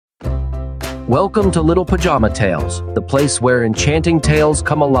Welcome to Little Pajama Tales, the place where enchanting tales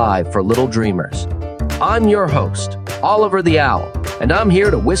come alive for little dreamers. I'm your host, Oliver the Owl, and I'm here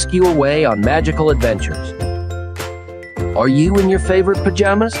to whisk you away on magical adventures. Are you in your favorite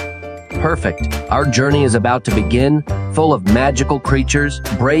pajamas? Perfect. Our journey is about to begin, full of magical creatures,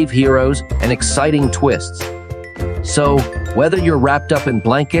 brave heroes, and exciting twists. So, whether you're wrapped up in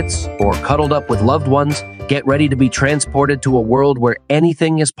blankets or cuddled up with loved ones, get ready to be transported to a world where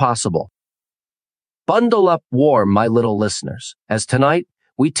anything is possible. Bundle up warm, my little listeners, as tonight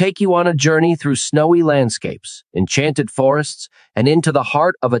we take you on a journey through snowy landscapes, enchanted forests, and into the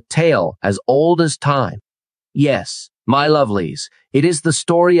heart of a tale as old as time. Yes, my lovelies, it is the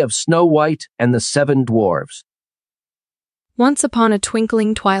story of Snow White and the 7 Dwarves. Once upon a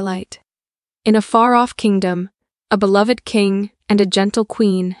twinkling twilight, in a far-off kingdom, a beloved king and a gentle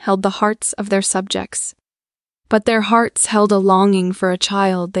queen held the hearts of their subjects. But their hearts held a longing for a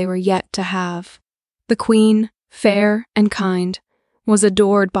child they were yet to have. The queen, fair and kind, was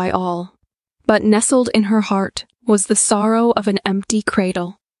adored by all, but nestled in her heart was the sorrow of an empty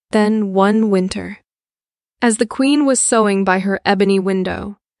cradle. Then one winter, as the queen was sewing by her ebony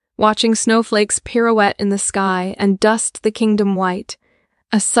window, watching snowflakes pirouette in the sky and dust the kingdom white,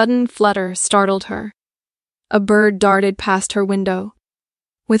 a sudden flutter startled her. A bird darted past her window.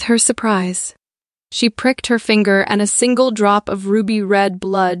 With her surprise, she pricked her finger and a single drop of ruby-red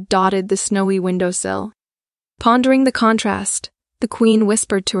blood dotted the snowy windowsill. Pondering the contrast, the queen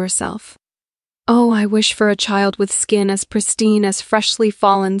whispered to herself, "Oh, I wish for a child with skin as pristine as freshly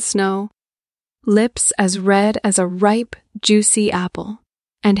fallen snow, lips as red as a ripe, juicy apple,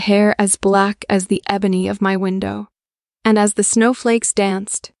 and hair as black as the ebony of my window." And as the snowflakes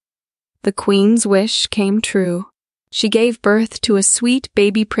danced, the queen's wish came true. She gave birth to a sweet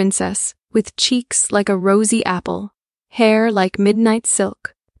baby princess with cheeks like a rosy apple, hair like midnight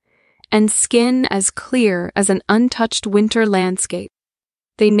silk, and skin as clear as an untouched winter landscape.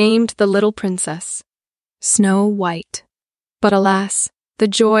 They named the little princess Snow White. But alas, the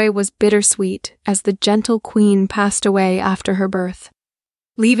joy was bittersweet as the gentle queen passed away after her birth,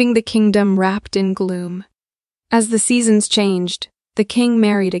 leaving the kingdom wrapped in gloom. As the seasons changed, the king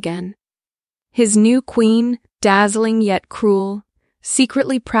married again. His new queen, dazzling yet cruel,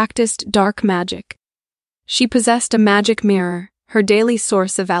 secretly practiced dark magic. She possessed a magic mirror, her daily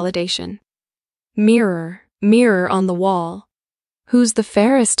source of validation. "Mirror, mirror on the wall, who's the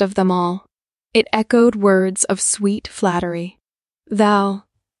fairest of them all?" It echoed words of sweet flattery. "Thou,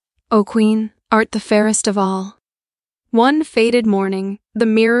 O queen, art the fairest of all." One fated morning, the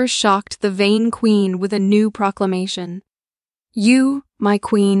mirror shocked the vain queen with a new proclamation. "You, my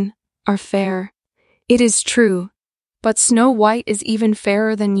queen, are fair. It is true, but Snow White is even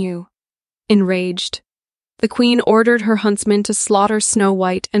fairer than you." Enraged, the queen ordered her huntsmen to slaughter Snow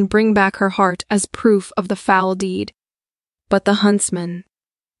White and bring back her heart as proof of the foul deed. But the huntsman,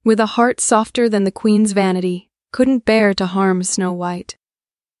 with a heart softer than the queen's vanity, couldn't bear to harm Snow White.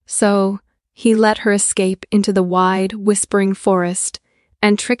 So he let her escape into the wide, whispering forest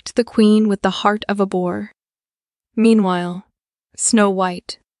and tricked the queen with the heart of a boar. Meanwhile, Snow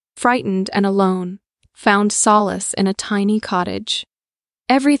White, frightened and alone, found solace in a tiny cottage.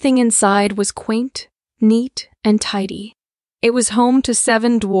 Everything inside was quaint, neat, and tidy. It was home to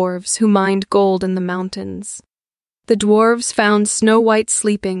 7 dwarves who mined gold in the mountains. The dwarves found Snow White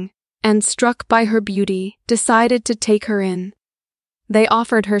sleeping, and struck by her beauty, decided to take her in. They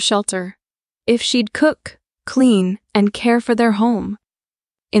offered her shelter, if she'd cook, clean, and care for their home.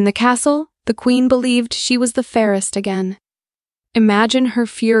 In the castle, the queen believed she was the fairest again. Imagine her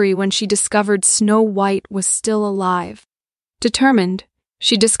fury when she discovered Snow White was still alive. Determined,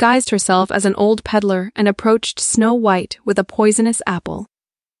 she disguised herself as an old peddler and approached Snow White with a poisonous apple.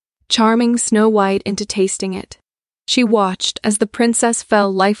 Charming Snow White into tasting it, she watched as the princess fell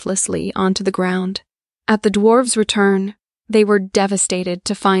lifelessly onto the ground. At the dwarves' return, they were devastated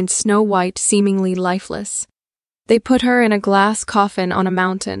to find Snow White seemingly lifeless. They put her in a glass coffin on a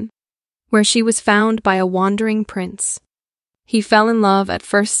mountain, where she was found by a wandering prince. He fell in love at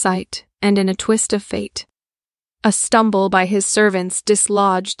first sight, and in a twist of fate, a stumble by his servants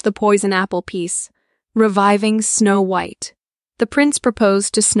dislodged the poison apple piece, reviving Snow White. The prince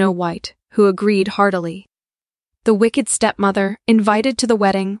proposed to Snow White, who agreed heartily. The wicked stepmother, invited to the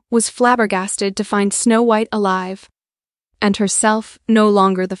wedding, was flabbergasted to find Snow White alive, and herself no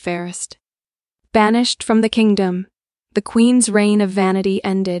longer the fairest. Banished from the kingdom, the queen's reign of vanity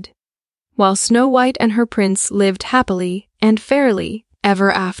ended, while Snow White and her prince lived happily and fairly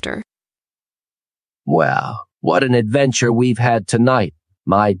ever after. Well, what an adventure we've had tonight,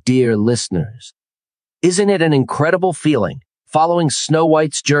 my dear listeners. Isn't it an incredible feeling, following Snow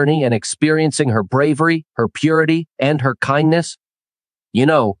White's journey and experiencing her bravery, her purity, and her kindness? You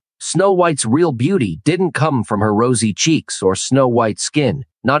know, Snow White's real beauty didn't come from her rosy cheeks or snow-white skin,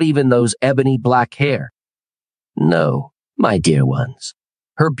 not even those ebony black hair. No, my dear ones.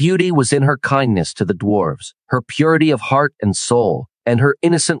 Her beauty was in her kindness to the dwarves, her purity of heart and soul, and her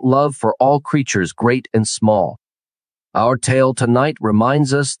innocent love for all creatures great and small. Our tale tonight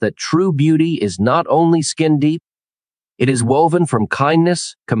reminds us that true beauty is not only skin deep, it is woven from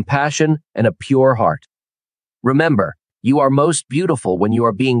kindness, compassion, and a pure heart. Remember, you are most beautiful when you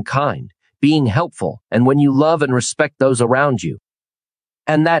are being kind, being helpful, and when you love and respect those around you.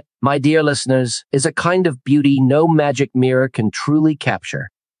 And that, my dear listeners, is a kind of beauty no magic mirror can truly capture.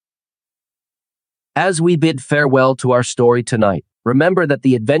 As we bid farewell to our story tonight, remember that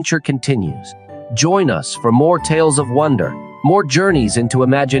the adventure continues. Join us for more tales of wonder, more journeys into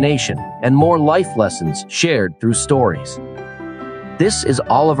imagination, and more life lessons shared through stories. This is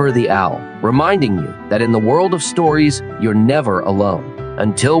Oliver the Owl, reminding you that in the world of stories, you're never alone.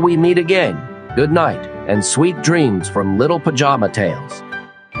 Until we meet again, good night and sweet dreams from Little Pajama Tales.